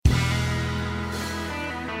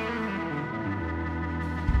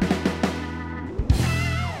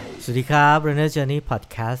สวัสดีครับ Runner Journey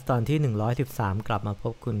Podcast ตอนที่113กลับมาพ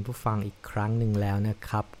บคุณผู้ฟังอีกครั้งหนึ่งแล้วนะค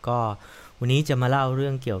รับก็วันนี้จะมาเล่าเรื่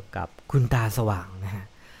องเกี่ยวกับคุณตาสว่างนะฮะ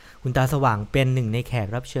คุณตาสว่างเป็นหนึ่งในแขก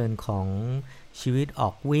รับเชิญของชีวิตออ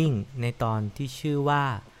กวิ่งในตอนที่ชื่อว่า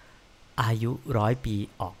อายุ100 ปี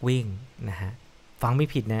ออกวิ่งนะฮะฟังไม่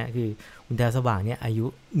ผิดนะคือคุณตาสว่างเนี่ยอายุ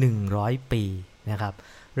100 ปีนะครับ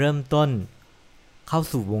เริ่มต้นเข้า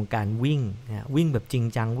สู่วงการวิ่งนะวิ่งแบบจริง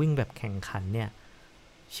จังวิ่งแบบแข่งขันเนี่ย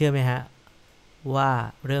เชื่อไหมฮะว่า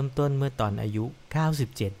เริ่มต้นเมื่อตอนอายุ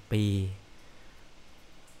97 ปี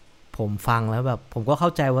ผมฟังแล้วแบบผมก็เข้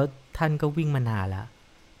าใจว่าท่านก็วิ่งมานานแล้ว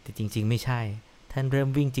แต่จริงๆไม่ใช่ท่านเริ่ม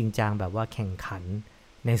วิ่งจริงจังแบบว่าแข่งขัน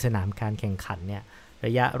ในสนามการแข่งขันเนี่ยร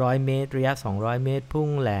ะยะ100 เมตรระยะ200 เมตรพุ่ง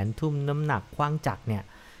แหลนทุ่มน้ำหนักขว้างจักรเนี่ย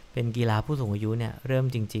เป็นกีฬาผู้สูงอายุเนี่ยเริ่ม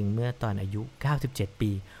จริงๆเมื่อตอนอายุ97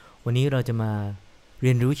 ปีวันนี้เราจะมาเ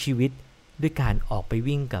รียนรู้ชีวิตด้วยการออกไป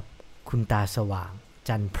วิ่งกับคุณตาสว่าง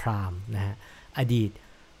จันพรามนะฮะอดีต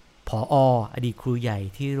ผอ.อดีตครูใหญ่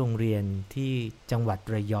ที่โรงเรียนที่จังหวัด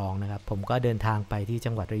ระยองนะครับผมก็เดินทางไปที่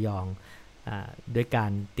จังหวัดระยองด้วยกา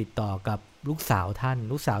รติดต่อกับลูกสาวท่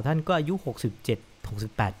านก็อายุ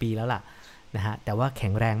67-68 ปีแล้วล่ะนะฮะแต่ว่าแข็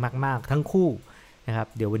งแรงมากๆทั้งคู่นะครับ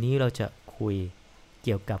เดี๋ยววันนี้เราจะคุยเ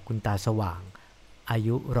กี่ยวกับคุณตาสว่างอา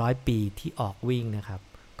ยุ100 ปีที่ออกวิ่งนะครับ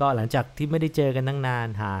ก็หลังจากที่ไม่ได้เจอกันตั้งนาน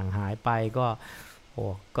ห่างหายไปก็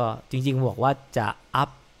จริงๆบอกว่าจะอัพ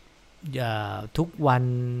ทุกวัน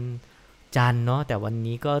จันทร์เนาะแต่วัน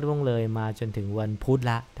นี้ก็ล่วงเลยมาจนถึงวันพุธ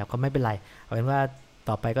ละแต่ก็ไม่เป็นไรเอาเป็นว่า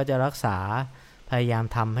ต่อไปก็จะรักษาพยายาม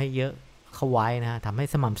ทำให้เยอะเข้าไว้นะทำให้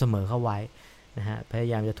สม่ำเสมอเข้าไว้นะฮะพย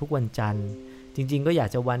ายามจะทุกวันจันทร์จริงๆก็อยาก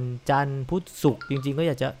จะวันจันทร์พุธศุกร์จริงๆก็อ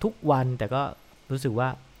ยากจะทุกวันแต่ก็รู้สึกว่า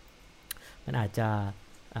มันอาจจะ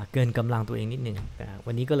เกินกำลังตัวเองนิดนึง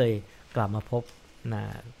วันนี้ก็เลยกลับมาพบนะ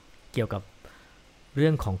เกี่ยวกับเรื่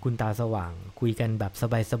องของคุณตาสว่างคุยกันแบบ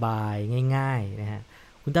สบายๆง่ายๆนะฮะ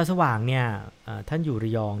คุณตาสว่างเนี่ยท่านอยู่ร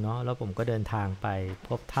ะยองเนาะแล้วผมก็เดินทางไปพ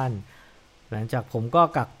บท่านหลังจากผมก็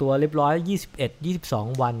กักตัวเรียบร้อย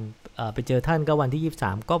21-22 วันไปเจอท่านก็วันที่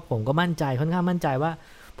23ก็ผมก็มั่นใจค่อนข้างมั่นใจว่า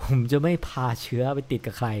ผมจะไม่พาเชื้อไปติด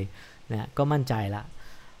กับใครนะก็มั่นใจละ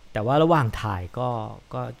แต่ว่าระหว่างถ่าย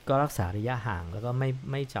ก็รักษาระยะห่างแล้วก็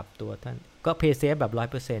ไม่จับตัวท่านก็เพย์เซฟแบบ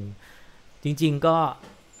 100% จริงๆก็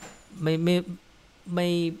ไม่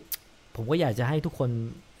ผมก็อยากจะให้ทุกคน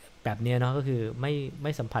แบบนี้เนาะก็คือไ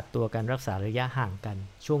ม่สัมผัสตัวกันรักษาระยะห่างกัน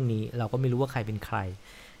ช่วงนี้เราก็ไม่รู้ว่าใครเป็นใคร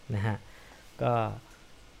นะฮะก็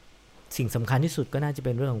สิ่งสำคัญที่สุดก็น่าจะเ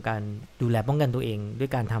ป็นเรื่องของการดูแลป้องกันตัวเองด้วย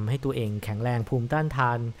การทำให้ตัวเองแข็งแรงภูมิต้านท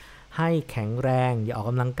านให้แข็งแรงอย่าออก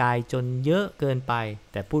กำลังกายจนเยอะเกินไป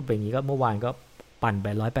แต่พูดแบบนี้ก็เมื่อวานก็ปั่นไป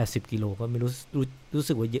180 กิโลก็ไม่รู้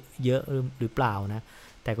สึกว่าเยอะหรือเปล่านะ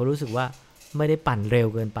แต่ก็รู้สึกว่าไม่ได้ปั่นเร็ว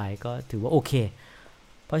เกินไปก็ถือว่าโอเค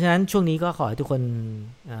เพราะฉะนั้นช่วงนี้ก็ขอให้ทุกคน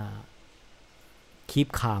คีป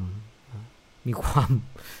คามมีความ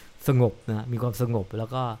สงบนะมีความสงบแล้ว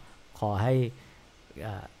ก็ขอให้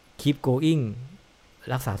keep going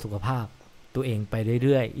รักษาสุขภาพตัวเองไปเ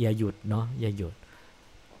รื่อยๆอย่าหยุดเนาะอย่าหยุด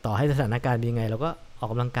ต่อให้สถานการณ์เป็นยังไงเราก็ออก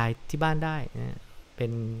กำลังกายที่บ้านได้นะเป็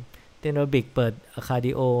นเต้นแอโรบิกเปิดคาร์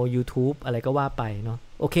ดิโอ YouTube อะไรก็ว่าไปเนาะ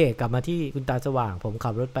โอเคกลับมาที่คุณตาสว่างผม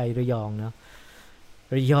ขับรถไประยองเนาะ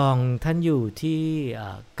ระยองท่านอยู่ที่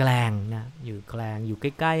แกลงนะอยู่แกลงอยู่ใก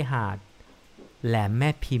ล้ๆหาดแหลมแม่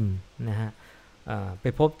พิมพ์นะฮะไป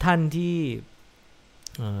พบท่านที่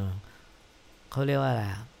เขาเรียกว่าอะไร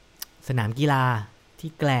สนามกีฬาที่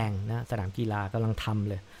แกลงนะสนามกีฬากำลังทำ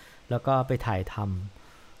เลยแล้วก็ไปถ่ายท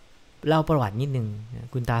ำเล่าประวัตินิดนึงนะ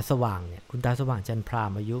คุณตาสว่างเนี่ยคุณตาสว่างจันพรา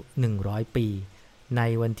มอายุ100 ปีใน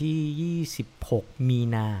วันที่26 มี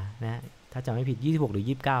นานะถ้าจำไม่ผิด26หรือ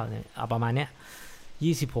29เนี่ยเอาประมาณเนี้ย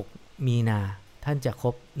26 มีนาท่านจะคร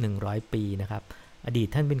บ100 ปีนะครับอดีต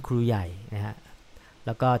ท่านเป็นครูใหญ่นะฮะแ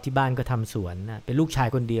ล้วก็ที่บ้านก็ทำสวนนะเป็นลูกชาย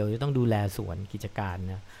คนเดียวจะต้องดูแลสวนกิจการ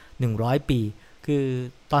นะ100 ปีคือ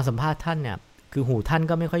ตอนสัมภาษณ์ท่านเนี่ยคือหูท่าน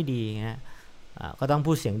ก็ไม่ค่อยดีนะก็ต้อง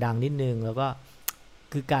พูดเสียงดังนิดนึงแล้วก็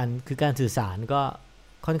คือการสื่อสารก็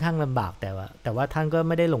ค่อนข้างลำบากแต่ว่าท่านก็ไ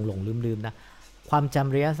ม่ได้หลงลืมนะความจ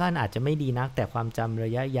ำระยะสั้นอาจจะไม่ดีนักแต่ความจำร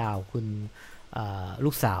ะยะยาวคุณลู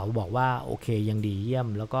กสาวบอกว่าโอเคยังดีเยี่ยม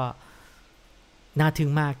แล้วก็น่าทึ่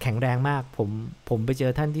งมากแข็งแรงมากผมไปเจ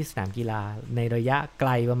อท่านที่สนามกีฬาในระยะไกล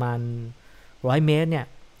ประมาณ100 เมตรเนี่ย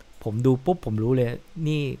ผมดูปุ๊บผมรู้เลย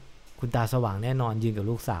นี่คุณตาสว่างแน่นอนยืนกับ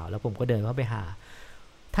ลูกสาวแล้วผมก็เดินเข้าไปหา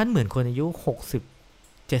ท่านเหมือนคนอายุ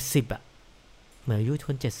60-70อ่ะเหมือนอายุ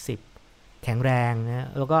คน70แข็งแรงนะ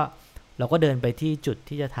แล้วก็เราก็เดินไปที่จุด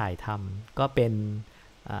ที่จะถ่ายทำก็เป็น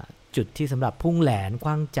จุดที่สำหรับพุ่งแหลนข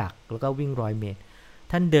ว้างจักรแล้วก็วิ่ง100 เมตร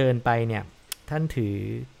ท่านเดินไปเนี่ยท่านถือ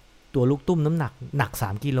ตัวลูกตุ้มน้ำหนัก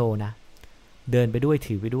3 กิโลนะ เดินไปด้วย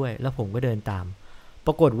ถือไปด้วยแล้วผมก็เดินตามป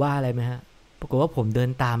รากฏว่าอะไรไหมฮะปรากฏว่าผมเดิน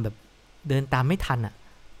ตามแบบเดินตามไม่ทันอ่ะ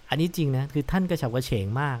อันนี้จริงนะคือท่านกระฉับกระเฉง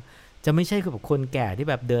มากจะไม่ใช่แบบคนแก่ที่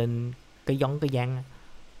แบบเดินกระย้องกระแยง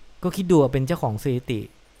ก็คิดดูเป็นเจ้าของสถิติ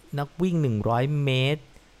นักวิ่ง100เมตร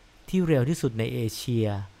ที่เร็วที่สุดในเอเชีย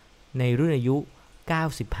ในรุ่นอายุ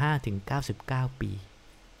95ถึง99ปี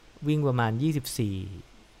วิ่งประมาณ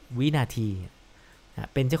24วินาที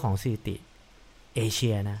เป็นเจ้าของสถิติเอเชี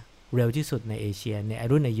ยนะเร็วที่สุดในเอเชียใน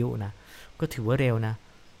รุ่นอายุนะก็ถือว่าเร็วนะ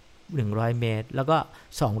100เมตรแล้วก็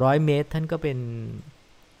200เมตรท่านก็เป็น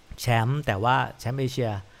แชมป์แต่ว่าแชมป์เอเชีย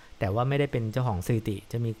แต่ว่าไม่ได้เป็นเจ้าของสถิติ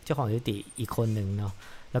จะมีเจ้าของสถิติอีกคนหนึ่งเนาะ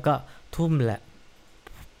แล้วก็ทุ่ม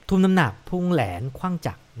น้ำหนักพุ่งแหลนขว้าง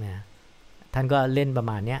จักรนะท่านก็เล่นประ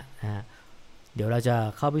มาณเนี้ยนะเดี๋ยวเราจะ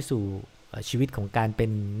เข้าไปสู่ชีวิตของการเป็น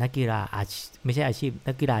นักกีฬาไม่ใช่อาชีพ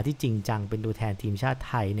นักกีฬาที่จริงจังเป็นตัวแทนทีมชาติ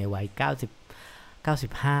ไทยในวัย97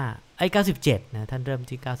นะท่านเริ่ม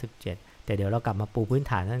ที่97แต่เดี๋ยวเรากลับมาปูพื้น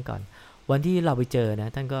ฐานท่านก่อนวันที่เราไปเจอนะ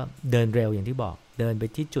ท่านก็เดินเร็วอย่างที่บอกเดินไป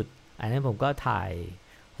ที่จุดอันนั้นผมก็ถ่าย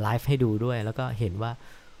ไลฟ์ให้ดูด้วยแล้วก็เห็นว่า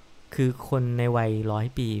คือคนในวัย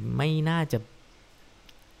100ปีไม่น่าจะ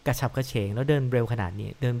กระฉับกระเฉงแล้วเดินเร็วขนาดนี้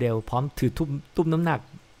เดินเร็วพร้อมถือตุ้มน้ำหนัก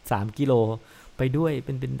3กิโลไปด้วยเ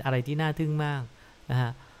ป็นอะไรที่น่าทึ่งมากนะฮ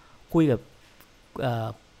ะคุยกับ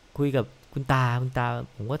คุณตา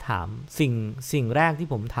ผมก็ถามสิ่งแรกที่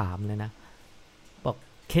ผมถามเลยนะบอก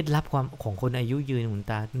เคล็ดลับความของคนอายุยืนคุณ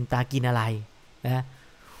ตากินอะไรนะ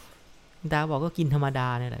คุณตาบอกก็กินธรรมดา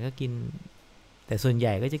เนี่ยแหละก็กินแต่ส่วนให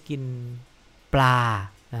ญ่ก็จะกินปลา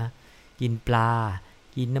นะกินปลา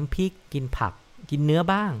กินน้ำพริกกินผักกินเนื้อ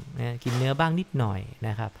บ้างนะกินเนื้อบ้างนิดหน่อยน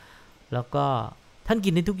ะครับแล้วก็ท่านกิ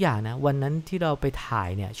นได้ทุกอย่างนะวันนั้นที่เราไปถ่าย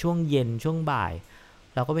เนี่ยช่วงเย็นช่วงบ่าย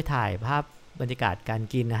เราก็ไปถ่ายภาพบรรยากาศการ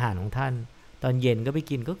กินอาหารของท่านตอนเย็นก็ไป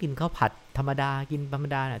กินข้าวผัดธรรมดากินธรรม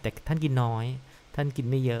ดาแต่ท่านกินน้อยท่านกิน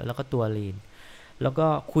ไม่เยอะแล้วก็ตัวลีนแล้วก็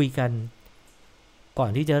คุยกันก่อ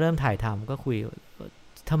นที่จะเริ่มถ่ายทำก็คุย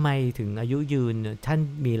ทำไมถึงอายุยืนท่าน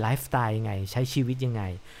มีไลฟ์สไตล์ยังไงใช้ชีวิตยังไง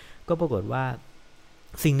ก็ปรากฏว่า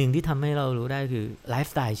สิ่งหนึ่งที่ทำให้เรารู้ได้คือไล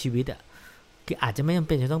ฟ์สไตล์ชีวิตคืออาจจะไม่จำเ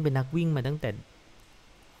ป็นจะต้องเป็นนักวิ่งมาตั้งแต่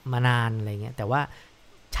มานานอะไรเงี้ยแต่ว่า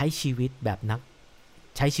ใช้ชีวิตแบบ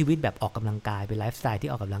ใช้ชีวิตแบบออกกำลังกายเป็นไลฟ์สไตล์ที่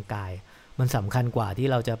ออกกำลังกายมันสำคัญกว่าที่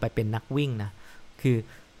เราจะไปเป็นนักวิ่งนะคือ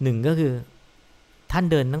หนึ่งก็คือท่าน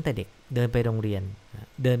เดินตั้งแต่เด็กเดินไปโรงเรียน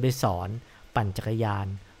เดินไปสอนปั่นจักรยาน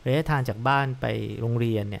ระยะทางจากบ้านไปโรงเ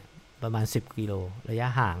รียนเนี่ยประมาณ10กิโลระยะ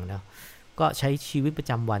ห่างเนาะก็ใช้ชีวิตประ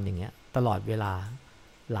จำวันอย่างเงี้ยตลอดเวลา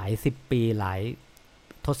หลาย10ปีหลาย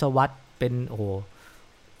ทศวรรษเป็นโอ้โห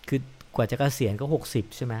คือกว่าจะเกษียณก็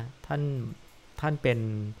60ใช่ไหมท่านเป็น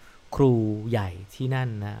ครูใหญ่ที่นั่น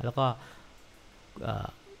นะแล้วก็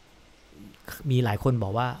มีหลายคนบอ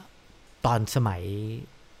กว่าตอนสมั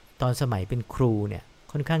ยเป็นครูเนี่ย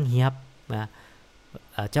ค่อนข้างเฮี้ยบนะ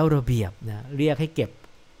เจ้าระเบียบนะเรียกให้เก็บ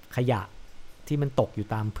ขยะที่มันตกอยู่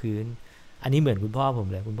ตามพื้นอันนี้เหมือนคุณพ่อผม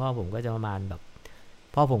เลยคุณพ่อผมก็จะประมาณแบบ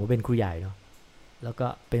พ่อผมก็เป็นครูใหญ่เนาะแล้วก็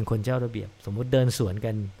เป็นคนเจ้าระเบียบสมมุติเดินสวน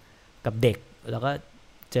กันกับเด็กแล้วก็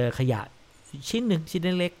เจอขยะชิ้น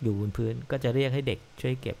เล็กๆอยู่บนพื้นก็จะเรียกให้เด็กช่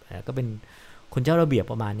วยเก็บก็เป็นคนเจ้าระเบียบ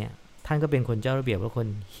ประมาณเนี้ยท่านก็เป็นคนเจ้าระเบียบและคน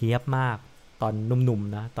เฮี้ยบมากตอนหนุ่ม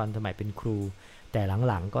ๆนะตอนสมัยเป็นครูแต่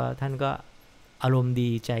หลังๆก็ท่านก็อารมณ์ดี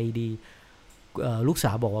ใจดีลูกส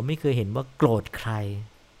าวบอกว่าไม่เคยเห็นว่าโกรธใคร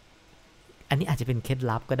อันนี้อาจจะเป็นเคล็ด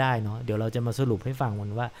ลับก็ได้เนาะเดี๋ยวเราจะมาสรุปให้ฟังกั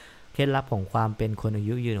นว่าเคล็ดลับของความเป็นคนอา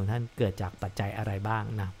ยุยืนของท่านเกิดจากปัจจัยอะไรบ้าง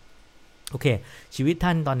นะโอเคชีวิตท่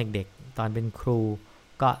านตอนเด็กๆตอนเป็นครู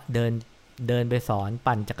ก็เดินไปสอน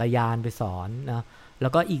ปั่นจักรยานไปสอนนะแล้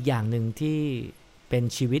วก็อีกอย่างหนึ่งที่เป็น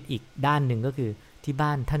ชีวิตอีกด้านหนึ่งก็คือที่บ้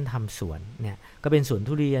านท่านทำสวนเนี่ยก็เป็นสวน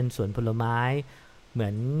ทุเรียนสวนผลไม้เหมื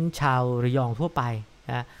อนชาวระยองทั่วไป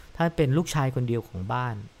นะท่านเป็นลูกชายคนเดียวของบ้า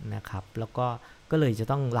นนะครับแล้วก็เลยจะ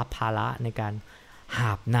ต้องรับภาระในการห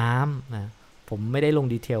าบน้ำนะผมไม่ได้ลง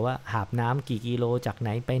ดีเทลว่าหาบน้ำกี่กิโลจากไหน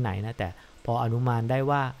ไปไหนนะแต่พออนุมานได้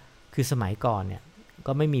ว่าคือสมัยก่อนเนี่ย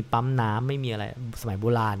ก็ไม่มีปั๊มน้ำไม่มีอะไรสมัยโบ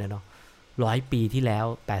ราณเนาะ100 ปีที่แล้ว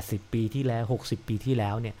80 ปีที่แล้ว60 ปีที่แล้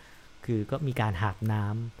วเนี่ยคือก็มีการหาบน้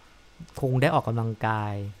ำคงได้ออกกำลังกา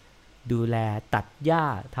ยดูแลตัดหญ้า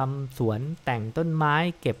ทำสวนแต่งต้นไม้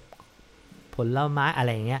เก็บผลไม้อะไร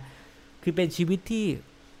อย่างเงี้ยคือเป็นชีวิตที่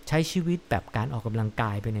ใช้ชีวิตแบบการออกกำลังก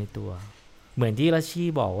ายไปในตัวเหมือนที่รัชชี่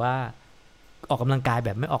บอกว่าออกกำลังกายแบ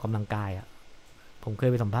บไม่ออกกำลังกายผมเคย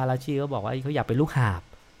ไปสัมภาษณ์รัชชี่เขาบอกว่าเขาอยากเป็นลูกหาบ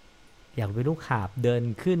เดิน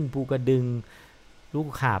ขึ้นภูกระดึงลูก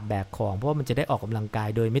หาบแบกของเพราะว่ามันจะได้ออกกำลังกาย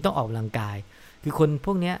โดยไม่ต้องออกกำลังกายคือคนพ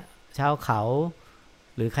วกเนี้ยชาวเขา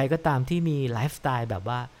หรือใครก็ตามที่มีไลฟ์สไตล์แบบ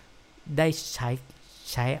ว่าได้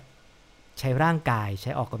ใ ใช้ร่างกายใ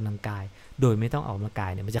ช้ออกกำลังกายโดยไม่ต้องออกกำลังกา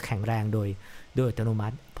ยเนี่ยมันจะแข็งแรงโดยอัตโนมั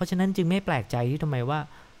ติเพราะฉะนั้นจึงไม่แปลกใจที่ทำไมว่า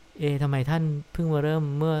ทำไมท่านเพิ่งมาเริ่ม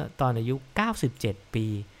เมื่อตอนอายุ97ปี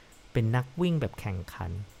เป็นนักวิ่งแบบแข่งขั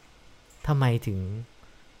นทำไมถึง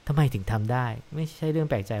ทำได้ไม่ใช่เรื่อง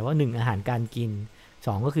แปลกใจว่า1อาหารการกิน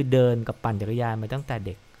2ก็คือเดินกับปั่นจักรยานมาตั้งแต่เ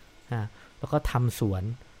ด็กแล้วก็ทำสวน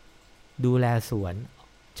ดูแลสวน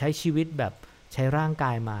ใช้ชีวิตแบบใช้ร่างก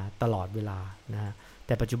ายมาตลอดเวลานะแ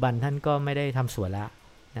ต่ปัจจุบันท่านก็ไม่ได้ทำสวนแล้ว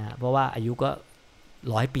นะเพราะว่าอายุก็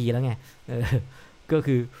100 ปีแล้วไงก็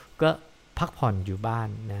คือก็พักผ่อนอยู่บ้าน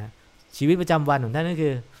นะชีวิตประจำวันของท่านก็คื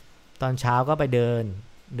อตอนเช้าก็ไปเ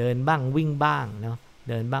ดินบ้างวิ่งบ้างเนาะ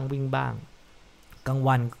เดินบ้างวิ่งบ้างกลาง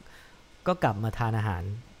วันก็กลับมาทานอาหาร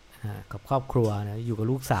กับครอบครัวนะอยู่กับ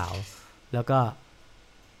ลูกสาวแล้วก็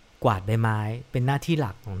กวาดใบไม้เป็นหน้าที่ห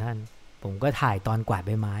ลักของท่านผมก็ถ่ายตอนกวาดใ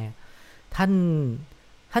บไม้ท่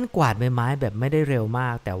านกวาดใบไม้แบบไม่ได้เร็วมา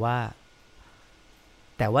กแต่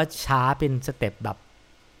ว่าช้าเป็นสเต็ปแบบ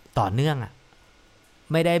ต่อเนื่อง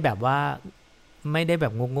ไม่ได้แบบ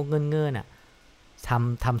งกเงื่อน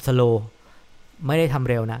ทำสโลไม่ได้ทำ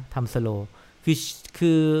เร็วนะทำสโล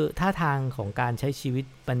คือท่าทางของการใช้ชีวิต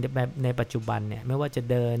ในปัจจุบันเนี่ยไม่ว่าจะ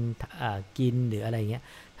เดินกินหรืออะไรเงี้ย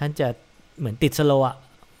ท่านจะเหมือนติดสโล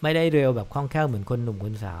ไม่ได้เร็วแบบคล่องแคล่วเหมือนคนหนุ่มค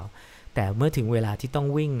นสาวแต่เมื่อถึงเวลาที่ต้อง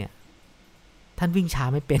วิ่งเนี่ยท่านวิ่งช้า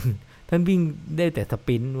ไม่เป็นท่านวิ่งได้แต่สป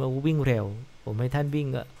รินต์ว่าวิ่งเร็วผมให้ท่านวิ่ง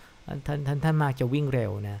ก็ท่านมากจะวิ่งเร็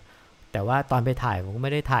วนะแต่ว่าตอนไปถ่ายผมก็ไ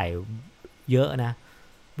ม่ได้ถ่ายเยอะนะ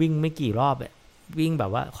วิ่งไม่กี่รอบวิ่งแบ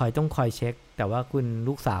บว่าต้องคอยเช็คแต่ว่าคุณ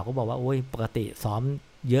ลูกสาวก็บอกว่าโอ้ยปกติซ้อม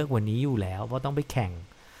เยอะกว่านี้อยู่แล้วเพราะต้องไปแข่ง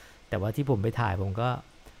แต่ว่าที่ผมไปถ่ายผมก็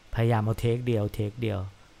พยายามเอาเทคเดียว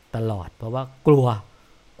ตลอดเพราะว่ากลั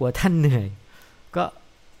วท่านเหนื่อย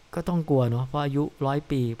ก็ต้องกลัวเนาะเพราะอายุ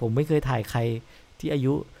100 ปีผมไม่เคยถ่ายใครที่อา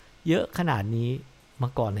ยุเยอะขนาดนี้มา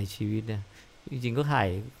ก่อนในชีวิตนะจริงๆก็ถ่าย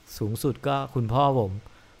สูงสุดก็คุณพ่อ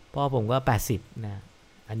ผมก็80นะ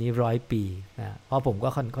อันนี้100 ปีนะพ่อผมก็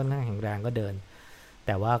ค่อนข้างแข็งแรงก็เดินแ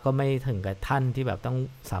ต่ว่าก็ไม่ถึงกับท่านที่แบบต้อง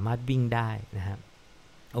สามารถวิ่งได้นะครับ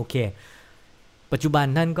โอเคปัจจุบัน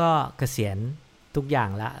ท่านก็เกษียณทุกอย่าง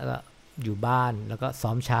ละก็อยู่บ้านแล้วก็ซ้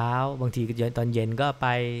อมเช้าบางทีตอนเย็นก็ไป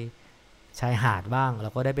ชายหาดบ้างแล้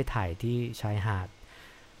วก็ได้ไปถ่ายที่ชายหาด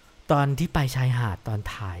ตอนที่ไปชายหาดตอน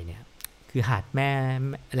ถ่ายเนี่ยคือหาดแ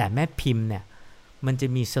ม่พิมพ์เนี่ยมันจะ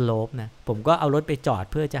มีสโลปนะผมก็เอารถไปจอด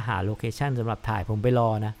เพื่อจะหาโลเคชั่นสำหรับถ่ายผมไปรอ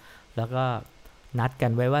นะแล้วก็นัดกั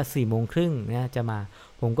นไว้ว่า4:30เนี่ยจะมา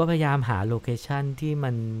ผมก็พยายามหาโลเคชั่นที่มั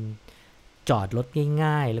นจอดรถ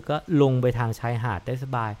ง่ายๆแล้วก็ลงไปทางชายหาดได้ส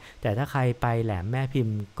บายแต่ถ้าใครไปแหลมแม่พิม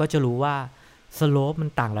พ์ก็จะรู้ว่าสโลปมัน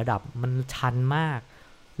ต่างระดับมันชันมาก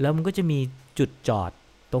แล้วมันก็จะมีจุดจอด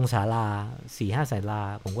ตรงศาลา 4-5 ศาลา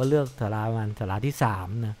ผมก็เลือกศาลาประมาณศาลาที่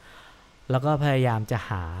3นะแล้วก็พยายามจะ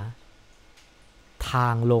หาทา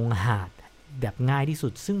งลงหาดแบบง่ายที่สุ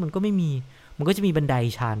ดซึ่งมันก็ไม่มีมันก็จะมีบันได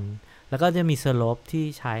ชันแล้วก็จะมีสโลปที่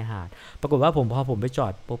ชายหาดปรากฏว่าพอผมไปจอ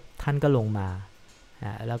ดปุ๊บท่านก็ลงมา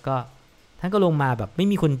แล้วก็ท่านก็ลงมาแบบไม่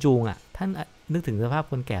มีคนจูงท่านนึกถึงสภาพ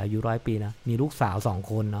คนแก่อายุ100 ปีนะมีลูกสาว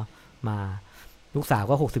2 คนเนาะมาลูกสาว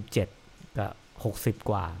ก็67กับ60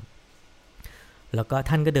กว่าแล้วก็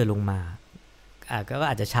ท่านก็เดินลงมาก็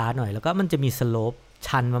อาจจะช้าหน่อยแล้วก็มันจะมีสโลป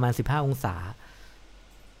ชันประมาณ15 องศา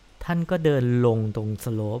ท่านก็เดินลงตรงส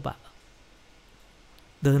โลป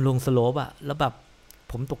เดินลงสโลปแล้วแบบ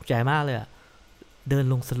ผมตกใจมากเลยเดิน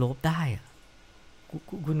ลงสโลปได้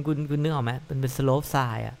คุณนึกออกไหมมันเป็นสโลปทรา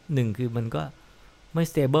ยหนึ่งคือมันก็ไม่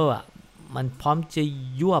สเตเบิลมันพร้อมจะ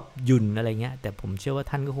ยวบหยุ่นอะไรเงี้ยแต่ผมเชื่อว่า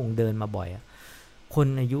ท่านก็คงเดินมาบ่อยคน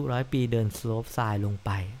อายุ100 ปีเดินสโลปทรายลงไ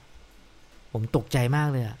ปผมตกใจมาก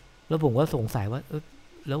เลยแล้วผมก็สงสัยว่า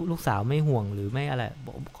แล้วลูกสาวไม่ห่วงหรือไม่อะไร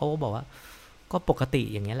เขาก็บอกว่าก็ปกติ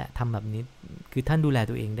อย่างเงี้ยแหละทำแบบนี้คือท่านดูแล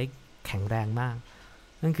ตัวเองได้แข็งแรงมาก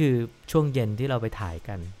นั่นคือช่วงเย็นที่เราไปถ่าย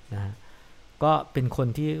กันนะฮะก็เป็นคน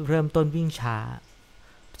ที่เริ่มต้นวิ่งช้า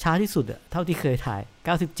ที่สุดเท่าที่เคยถ่าย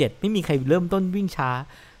97ไม่มีใครเริ่มต้นวิ่งช้า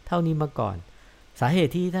เท่านี้มาก่อนสาเห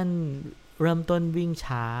ตุที่ท่านเริ่มต้นวิ่ง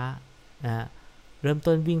ช้านะเริ่ม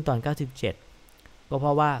ต้นวิ่งตอน97ก็เพร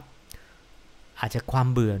าะว่าอาจจะความ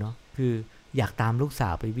เบื่อเนาะคืออยากตามลูกสา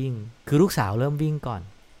วไปวิ่งคือลูกสาวเริ่มวิ่งก่อน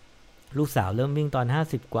ลูกสาวเริ่มวิ่งตอน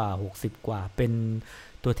50 กว่า60 กว่าเป็น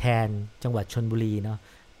ตัวแทนจังหวัดชลบุรีเนาะ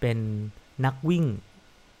เป็นนักวิ่ง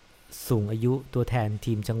สูงอายุตัวแทน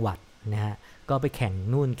ทีมจังหวัดนะฮะก็ไปแข่ง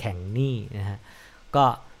นู่นแข่งนี่นะฮะก็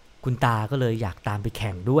คุณตาก็เลยอยากตามไปแ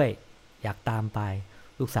ข่งด้วยอยากตามไป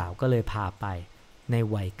ลูกสาวก็เลยพาไปใน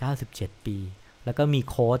วัย97 ปีแล้วก็มี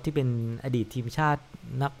โค้ชที่เป็นอดีตทีมชาติ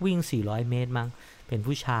นักวิ่ง400 เมตรมั้งเป็น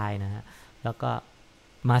ผู้ชายนะฮะแล้วก็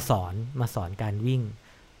มาสอนการวิ่ง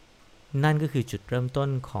นั่นก็คือจุดเริ่มต้น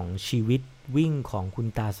ของชีวิตวิ่งของคุณ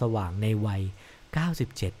ตาสว่างในวัย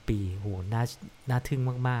97ปีโหน่าทึ่ง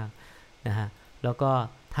มากๆนะฮะแล้วก็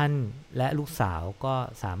ท่านและลูกสาวก็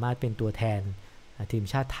สามารถเป็นตัวแทนทีม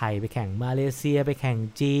ชาติไทยไปแข่งมาเลเซียไปแข่ง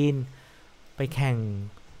จีนไปแข่ง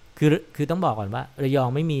คือต้องบอกก่อนว่าระยอง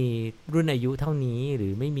ไม่มีรุ่นอายุเท่านี้หรื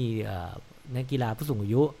อไม่มีนักกีฬาผู้สูงอา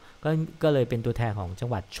ยุก็เลยเป็นตัวแทนของจัง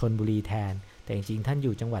หวัดชลบุรีแทนแต่จริงๆท่านอ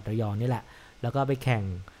ยู่จังหวัดระยองนี่แหละแล้วก็ไปแข่ง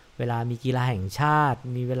เวลามีกีฬาแห่งชาติ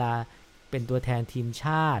มีเวลาเป็นตัวแทนทีมช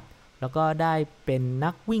าติแล้วก็ได้เป็นนั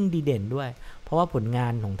กวิ่งดีเด่นด้วยเพราะว่าผลงา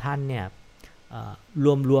นของท่านเนี่ยร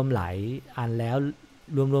วมหลายอันแล้ว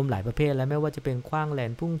รวมหลายประเภทแล้วไม่ว่าจะเป็นขว้างแหล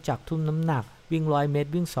นพุ่งจักรทุ่มน้ำหนักวิ่ง100 เมตร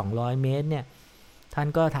วิ่ง200 เมตรเนี่ยท่าน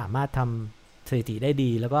ก็สามารถทำสถิติได้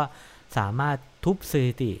ดีแล้วก็สามารถทุบส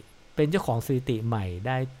ถิติเป็นเจ้าของสถิติใหม่ไ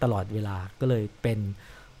ด้ตลอดเวลาก็เลยเป็น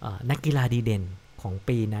นักกีฬาดีเด่นของ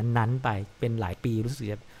ปีนั้นไปเป็นหลายปีรู้สึก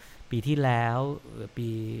จะปีที่แล้วปี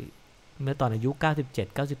เมื่อตอนอายุ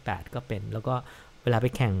97 98ก็เป็นแล้วก็เวลาไป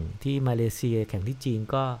แข่งที่มาเลเซียแข่งที่จีน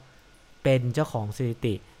ก็เป็นเจ้าของสถิ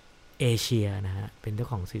ติเอเชียนะฮะเป็นเจ้า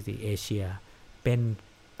ของสถิติเอเชียเป็น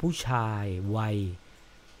ผู้ชายวัย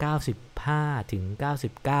95ถึง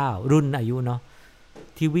99รุ่นอายุเนาะ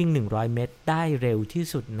ที่วิ่ง100 เมตรได้เร็วที่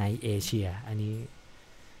สุดในเอเชียอัน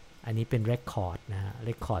นี้เป็นเรคคอร์ดนะฮะเร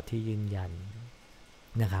คคอร์ดที่ยืนยัน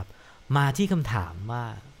นะครับมาที่คำถามว่า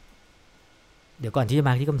เดี๋ยวก่อนที่จะ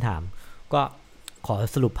มาที่คำถามก็ขอ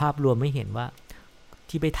สรุปภาพรวมให้เห็นว่า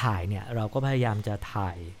ที่ไปถ่ายเนี่ยเราก็พยายามจะถ่า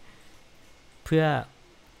ยเพื่อ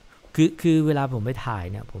คือเวลาผมไปถ่าย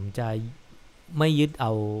เนี่ยผมจะไม่ยึดเอ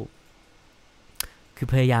าคือ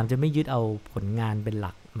พยายามจะไม่ยึดเอาผลงานเป็นห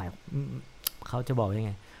ลักหมายเขาจะบอกยังไ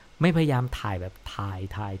งไม่พยายามถ่ายแบบถ่า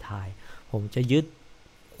ยผมจะยึด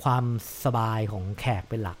ความสบายของแขก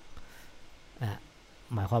เป็นหลัก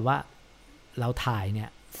หมายความว่าเราถ่ายเนี่ย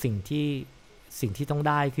สิ่งที่ต้อง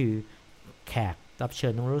ได้คือแขกรับเชิ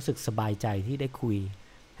ญต้องรู้สึกสบายใจที่ได้คุย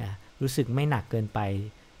รู้สึกไม่หนักเกินไป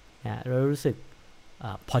แล้วรู้สึก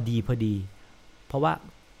พอดีเพราะว่า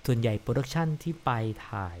ส่วนใหญ่โปรดักชันที่ไป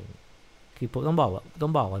ถ่ายคือผมต้องบอก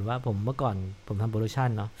ก่อนว่าผมเมื่อก่อนผมทำโปรดักชัน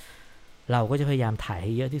เนาะเราก็จะพยายามถ่ายใ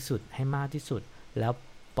ห้เยอะที่สุดให้มากที่สุดแล้ว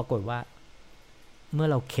ปรากฏว่าเมื่อ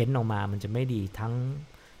เราเค้นออกมามันจะไม่ดีทั้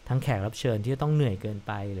งแขกรับเชิญที่ต้องเหนื่อยเกินไ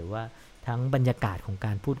ปหรือว่าทั้งบรรยากาศของก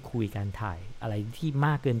ารพูดคุยการถ่ายอะไรที่ม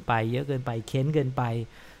ากเกินไปเยอะเกินไปเค้นเกินไป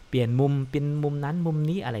เปลี่ยนมุมเป็นมุมนั้นมุม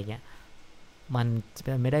นี้อะไรเงี้ยมัน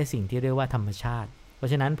ไม่ได้สิ่งที่เรียกว่าธรรมชาติเพรา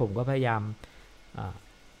ะฉะนั้นผมก็พยายาม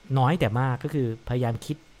น้อยแต่มากก็คือพยายาม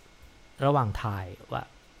คิดระหว่างถ่ายว่า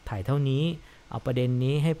ถ่ายเท่านี้เอาประเด็น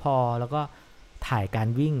นี้ให้พอแล้วก็ถ่ายการ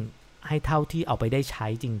วิ่งให้เท่าที่เอาไปได้ใช้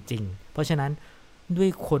จริงๆเพราะฉะนั้นด้วย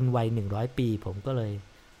คนวัย100ปีผมก็เลย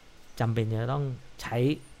จำเป็นจะต้องใช้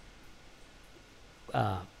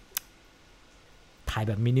ถ่ายแ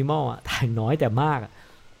บบมินิมอลถ่ายน้อยแต่มาก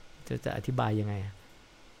จะอธิบายยังไง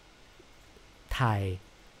ถ่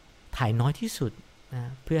ายน้อยที่สุดน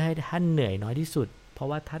ะเพื่อให้ท่านเหนื่อยน้อยที่สุดเพราะ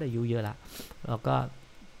ว่าท่านอายุเยอะละแล้วก็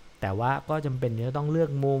แต่ว่าก็จำเป็นจะต้องเลือก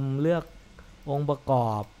มุมเลือกองค์ประกอ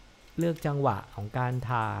บเลือกจังหวะของการ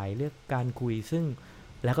ถ่ายเลือกการคุยซึ่ง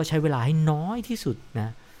แล้วก็ใช้เวลาให้น้อยที่สุดนะ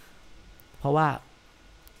เพราะว่า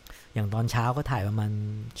อย่างตอนเช้าก็ถ่ายประมาณ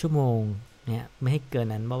ชั่วโมงเนี่ยไม่ให้เกิน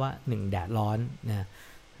นั้นเพราะว่า1แดดร้อนนะ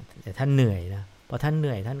แต่ท่านเหนื่อยนะพอท่านเห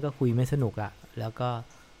นื่อยท่านก็คุยไม่สนุกอะแล้วก็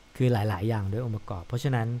คือหลายๆอย่างด้วยองค์ประกอบเพราะฉ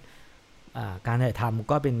ะนั้นการถ่ายท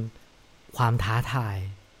ำก็เป็นความท้าทาย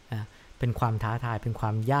นะเป็นความท้าทายเป็นคว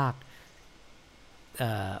ามยาก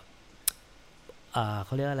เข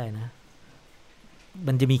าเรียกอะไรนะ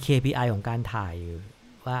มันจะมี KPI ของการถ่ายอยู่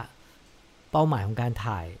ว่าเป้าหมายของการ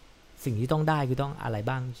ถ่ายสิ่งที่ต้องได้คือต้องอะไร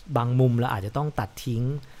บ้างบางมุมเราอาจจะต้องตัดทิ้ง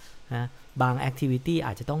นะบางแอคทิวิตี้อ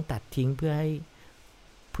าจจะต้องตัดทิ้งเพื่อใ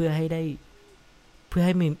ห้ได้เพื่อใ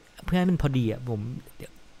ห้มันพอดีอ่ะผม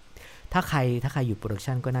ถ้าใครอยู่โปรดัก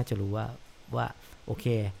ชันก็น่าจะรู้ว่าโอเค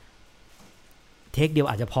เทคเดียว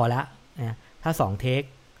อาจจะพอละนะถ้า2เทค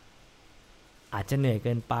อาจจะเหนื่อยเ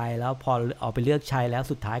กินไปแล้วพอเอาไปเลือกใช้แล้ว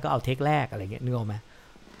สุดท้ายก็เอาเทคแรกอะไรเงี้ยนึกออกไหม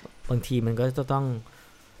บางทีมันก็จะต้อง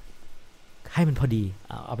ให้มันพอดี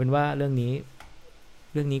เอาเป็นว่าเรื่อง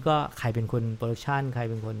นี้ก็ใครเป็นคนโปรดักชันใคร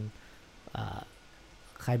เป็นค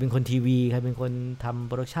นทีวีใครเป็นคนทำโ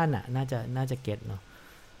ปรดักชันอ่ะน่าจะเก็ตเนาะ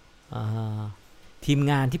ทีม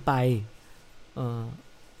งานที่ไป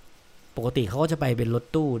ปกติเขาก็จะไปเป็นรถ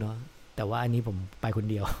ตู้เนาะแต่ว่าอันนี้ผมไปคน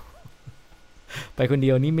เดียว ไปคนเดี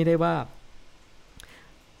ยวนี่ไม่ได้ว่า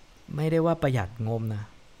ประหยัดงบนะ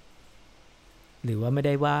หรือว่าไม่ไ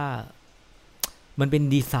ด้ว่ามันเป็น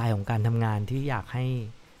ดีไซน์ของการทำงานที่อยากใ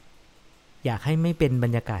ห้ไม่เป็นบร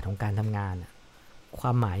รยากาศของการทำงานคว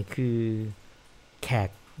ามหมายคือแขก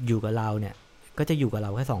อยู่กับเราเนี่ยก็จะอยู่กับเร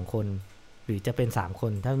าแค่2 คนหรือจะเป็น3 ค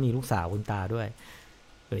นถ้ามีลูกสาวคุณตาด้วย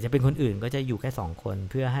หรือจะเป็นคนอื่นก็จะอยู่แค่2 คน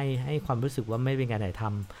เพื่อให้ความรู้สึกว่าไม่เป็นการถ่ายท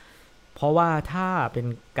ำเพราะว่าถ้าเป็น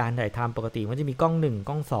การถ่ายทำปกติมันจะมีกล้อง1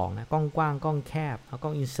กล้อง2นะกล้องกว้างกล้องแคบแล้วกล้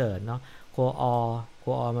องอินเสิร์ตเนาะโค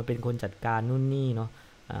อมาเป็นคนจัดการนู่นนี่เนาะ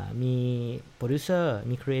มีโปรดิวเซอร์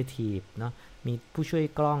มีครีเอทีฟเนาะมีผู้ช่วย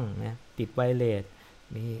กล้องนะติดไวเลส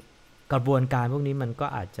มีกระบวนการพวกนี้มันก็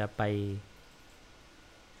อาจจะไป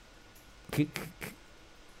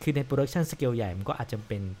คือในโปรดักชันสเกลใหญ่มันก็อาจจะ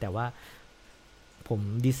เป็นแต่ว่าผม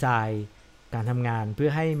ดีไซน์การทำงานเพื่อ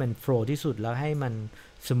ให้มันโฟลว์ที่สุดแล้วให้มัน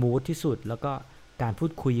สมูทที่สุดแล้วก็การพู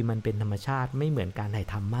ดคุยมันเป็นธรรมชาติไม่เหมือนการถ่าย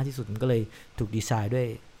ทำมากที่สุดมันก็เลยถูกดีไซน์ด้วย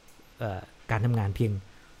การทำงานเพียง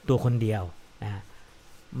ตัวคนเดียวนะ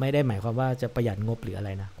ไม่ได้หมายความว่าจะประหยัดงบหรืออะไร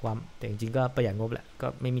นะแต่จริงๆก็ประหยัดงบแหละก็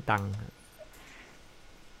ไม่มีตังค์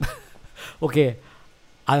โอเค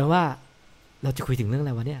เอาเป็นว่าเราจะคุยถึงเรื่องอะไ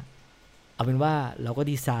รวะเนี่ยเอาเป็นว่าเราก็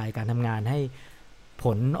ดีไซน์การทำงานให้ผ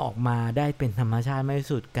ลออกมาได้เป็นธรรมชาติมากที่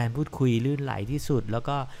สุดการพูดคุยลื่นไหลที่สุดแล้ว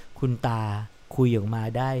ก็คุณตาคุยออกมา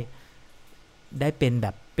ได้เป็นแบ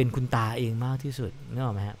บเป็นคุณตาเองมากที่สุดนึกอ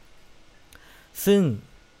อกไหมฮะซึ่ง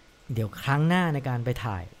เดี๋ยวครั้งหน้าในการไป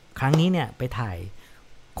ถ่ายครั้งนี้เนี่ยไปถ่าย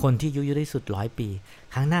คนที่อายุเยอะที่สุด100 ปี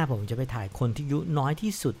ครั้งหน้าผมจะไปถ่ายคนที่อายุน้อย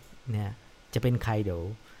ที่สุดเนี่ยจะเป็นใครเดี๋ยว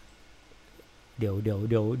เ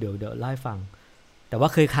ล่าให้ฟังแต่ว่า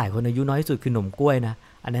เคยถ่ายคนอายุน้อยที่สุดคือหนุ่มกล้วยนะ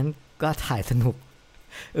อันนั้นก็ถ่ายสนุก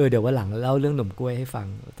เดี๋ยววันหลังเล่าเรื่องหนุ่มกล้วยให้ฟัง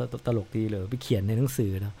ตลกดีเลยไปเขียนในหนังสื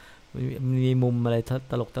อนะมีมุมอะไร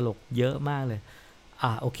ตลกเยอะมากเลย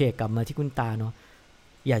โอเคกลับมาที่คุณตาเนาะ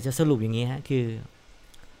อยากจะสรุปอย่างนี้ฮะคือ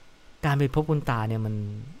การไปพบคุณตาเนี่ยมัน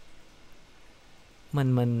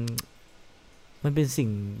เป็นสิ่ง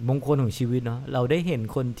มงคลของชีวิตเนาะเราได้เห็น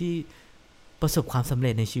คนที่ประสบความสำเ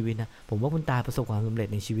ร็จในชีวิตนะผมว่าคุณตาประสบความสำเร็จ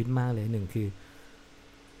ในชีวิตมากเลย1คือ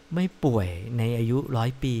ไม่ป่วยในอายุ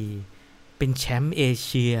100 ปีเป็นแชมป์เอเ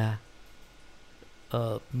ชีย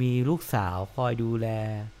มีลูกสาวคอยดูแล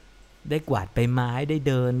ได้กวาดใบไม้ได้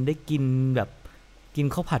เดินได้กินแบบกิน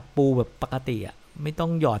ข้าวผัดปูแบบปกติอ่ะไม่ต้อ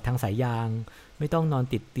งหยอดทางสายยางไม่ต้องนอน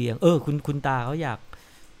ติดเตียงคุณตาเขาอยาก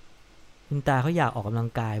ออกกำลัง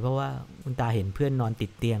กายเพราะว่าคุณตาเห็นเพื่อนนอนติ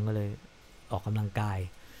ดเตียงก็เลยออกกำลังกาย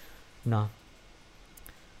เนาะ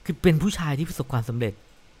คือเป็นผู้ชายที่ประสบความสำเร็จ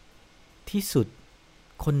ที่สุด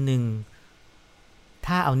คนหนึ่ง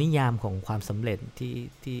ถ้าเอานิยามของความสำเร็จ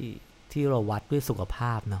ที่เราวัดด้วยสุขภ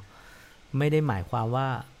าพเนาะไม่ได้หมายความว่า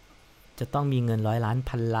จะต้องมีเงิน100 ล้าน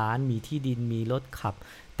พันล้านมีที่ดินมีรถขับ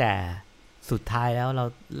แต่สุดท้ายแล้ว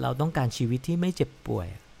เราต้องการชีวิตที่ไม่เจ็บป่วย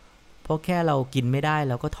เพราะแค่เรากินไม่ได้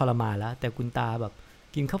เราก็ทรมานแล้วแต่คุณตาแบบ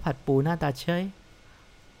กินข้าวผัดปูหน้าตาเฉย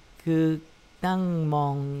คือนั่งมอ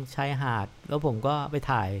งชายหาดแล้วผมก็ไป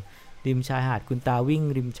ถ่ายริมชายหาดคุณตาวิ่ง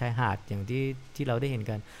ริมชายหาดอย่างที่เราได้เห็น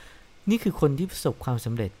กันนี่คือคนที่ประสบความส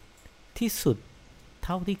ำเร็จที่สุดเ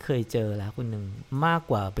ท่าที่เคยเจอแล้วคนหนึ่งมาก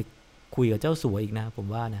กว่าไปคุยกับเจ้าสัวอีกนะผม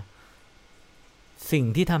ว่านะสิ่ง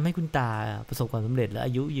ที่ทำให้คุณตาประสบความสำเร็จและอ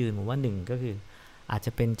ายุยืนผมว่า1ก็คืออาจจ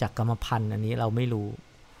ะเป็นจากกรรมพันธุ์อันนี้เราไม่รู้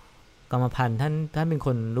กรรมพันธุ์ท่านเป็นค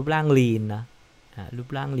นรูปร่างลีนนะรูป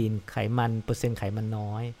ร่างลีนไขมันเปอร์เซ็นต์ไขมันน้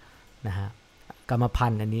อยนะฮะกรรมพั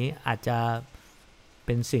นธุ์อันนี้อาจจะเ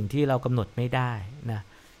ป็นสิ่งที่เรากำหนดไม่ได้นะ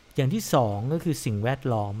อย่างที่2ก็คือสิ่งแวด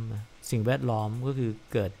ล้อมก็คือ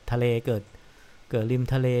เกิดทะเลเกิดริม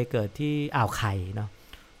ทะเลเกิดที่อ่าวไข่เนาะ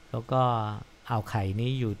แล้วก็อ่าวไข่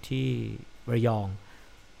นี้อยู่ที่ระยอง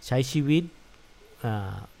ใช้ชีวิต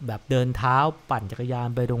แบบเดินเท้าปั่นจักรยาน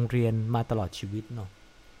ไปโรงเรียนมาตลอดชีวิตเนาะ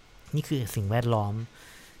นี่คือสิ่งแวดล้อม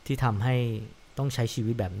ที่ทำให้ต้องใช้ชี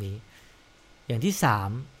วิตแบบนี้อย่างที่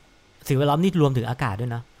3สิ่งแวดล้อมนี่รวมถึงอากาศด้ว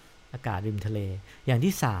ยนะอากาศริมทะเลอย่าง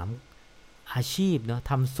ที่3อาชีพเนาะ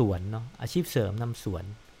ทำสวนเนาะอาชีพเสริมทำสวน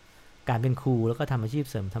การเป็นครูแล้วก็ทำอาชีพ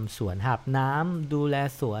เสริมทำสวนหาบน้ำดูแล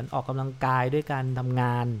สวนออกกำลังกายด้วยการทำง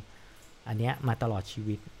านอันเนี้ยมาตลอดชี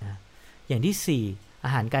วิตนะอย่างที่4อา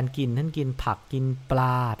หารการกินท่านกินผักกินปล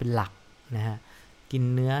าเป็นหลักนะฮะกิน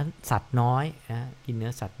เนื้อสัตว์น้อยนะกินเนื้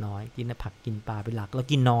อสัตว์น้อยกินผักกินปลาเป็นหลักแล้ว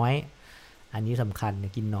กินน้อยอันนี้สำคัญน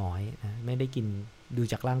ะกินน้อยนะไม่ได้กินดู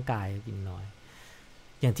จากร่างกายกินน้อย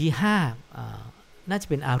อย่างที่5น่าจะ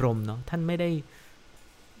เป็นอารมณ์เนาะท่านไม่ได้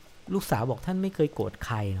ลูกสาวบอกท่านไม่เคยโกรธใ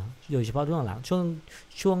ครเนาะโดยเฉพาะช่วงหลัง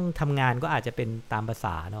ช่วงทำงานก็อาจจะเป็นตามภาษ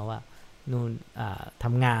าเนาะว่านู่นท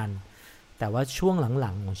ำงานแต่ว่าช่วงห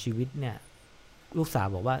ลังๆของชีวิตเนี่ยลูกสาว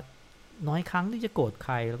บอกว่าน้อยครั้งที่จะโกรธใค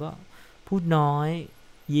รแล้วก็พูดน้อย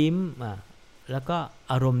ยิ้มแล้วก็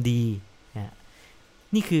อารมณ์ดีนะ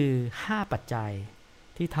นี่คือ5ปัจจัย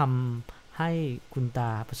ที่ทำให้คุณต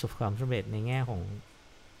าประสบความสำเร็จในแง่ของ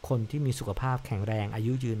คนที่มีสุขภาพแข็งแรงอา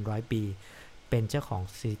ยุยืน100 ปีเป็นเจ้าของ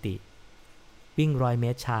สถิติ วิ่ง100 เม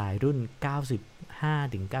ตรชายรุ่น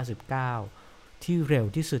 95-99 ที่เร็ว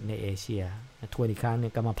ที่สุดในเอเชียทวนอีกครั้งเนี่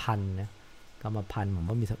ยกรรมพันธุ์นะกรรมพันธุ์ผม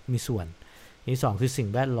ว่ามีส่วนที่สองคือสิ่ง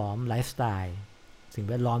แวดล้อมไลฟ์สไตล์สิ่ง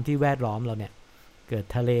แวดล้อมที่แวดล้อมเราเนี่ยเกิด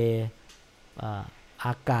ทะเลอ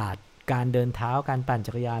ากาศการเดินเท้าการปั่น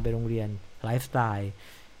จักรยานไปโรงเรียนไลฟ์สไตล์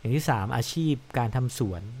อย่างที่3อาชีพการทำส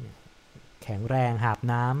วนแข็งแรงหาบ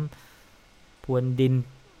น้ำพรวนดิน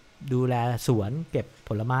ดูแลสวนเก็บผ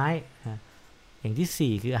ลไม้อย่าง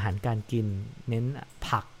ที่4คืออาหารการกินเน้น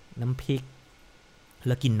ผักน้ำพริกแ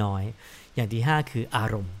ล้วกินน้อยอย่างที่5คืออา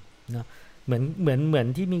รมณ์เนาะเหมือน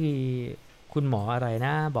ที่มีคุณหมออะไรน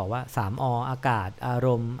ะบอกว่า3 อากาศอาร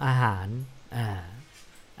มณ์อาหาร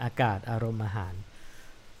อากาศอารมณ์อาหาร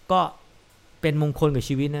ก็เป็นมงคลกับ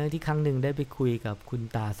ชีวิตนะที่ครั้งหนึ่งได้ไปคุยกับคุณ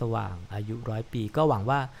ตาสว่างอายุ100 ปีก็หวัง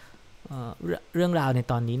ว่าเรื่องราวใน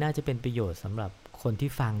ตอนนี้น่าจะเป็นประโยชน์สำหรับคนที่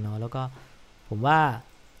ฟังเนาะแล้วก็ผมว่า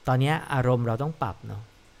ตอนนี้อารมณ์เราต้องปรับเนาะ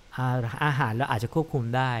อาหารเราอาจจะควบคุม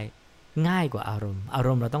ได้ง่ายกว่าอารม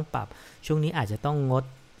ณ์เราต้องปรับช่วงนี้อาจจะต้องงด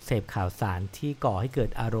เสพข่าวสารที่ก่อให้เกิด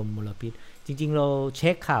อารมณ์มลพิษจริงๆเราเ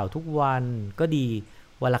ช็คข่าวทุกวันก็ดี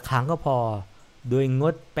วันละครั้งก็พอโดยง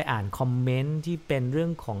ดไปอ่านคอมเมนต์ที่เป็นเรื่อ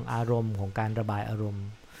งของอารมณ์ของการระบายอารมณ์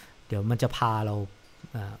เดี๋ยวมันจะพาเรา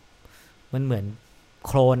มันเหมือนโ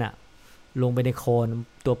คลนอะลงไปในโคลน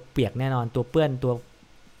ตัวเปียกแน่นอนตัวเปื้อน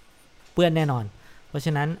แน่นอนเพราะฉ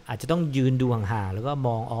ะนั้นอาจจะต้องยืนดูห่างๆแล้วก็ม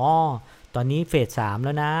องตอนนี้เฟส3แ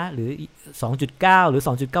ล้วนะหรือ 2.9 หรือ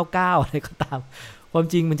 2.99 อะไรก็ตามความ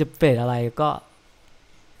จริงมันจะเฟสอะไรก็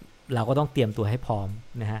เราก็ต้องเตรียมตัวให้พร้อม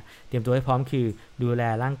นะฮะเตรียมตัวให้พร้อมคือดูแล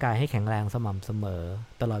ร่างกายให้แข็งแรงสม่ำเสมอ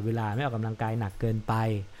ตลอดเวลาไม่ออกกำลังกายหนักเกินไป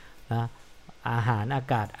นะอาหารอา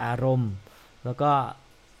กาศอารมณ์แล้วก็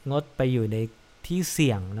งดไปอยู่ในที่เ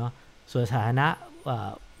สี่ยงเนาะส่วนสาธารณะ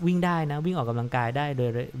วิ่งได้นะวิ่งออกกำลังกายได้โดย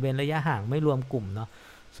เว้นระยะห่างไม่รวมกลุ่มเนาะ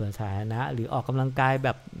ส่วนสาธารณะหรือออกกำลังกายแบ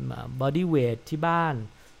บบอดี้เวทที่บ้าน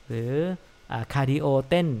หรือคาร์ดิโอ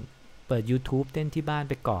เต้นเปิด YouTube เต้นที่บ้าน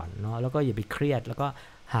ไปก่อนเนาะแล้วก็อย่าไปเครียดแล้วก็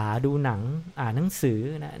หาดูหนังอ่านหนังสือ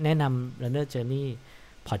นะแนะนำ Runner Journey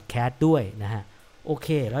Podcast ด้วยนะฮะโอเค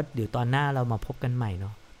แล้วเดี๋ยวตอนหน้าเรามาพบกันใหม่เนา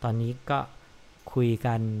ะตอนนี้ก็คุย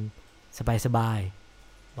กันสบาย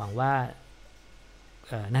ๆหวังว่า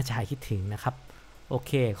น่าจะหายคิดถึงนะครับโอเ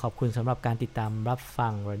คขอบคุณสำหรับการติดตามรับฟั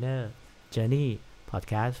ง Runner Journey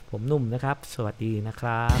Podcast ผมนุ่มนะครับสวัสดีนะค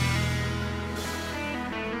รับ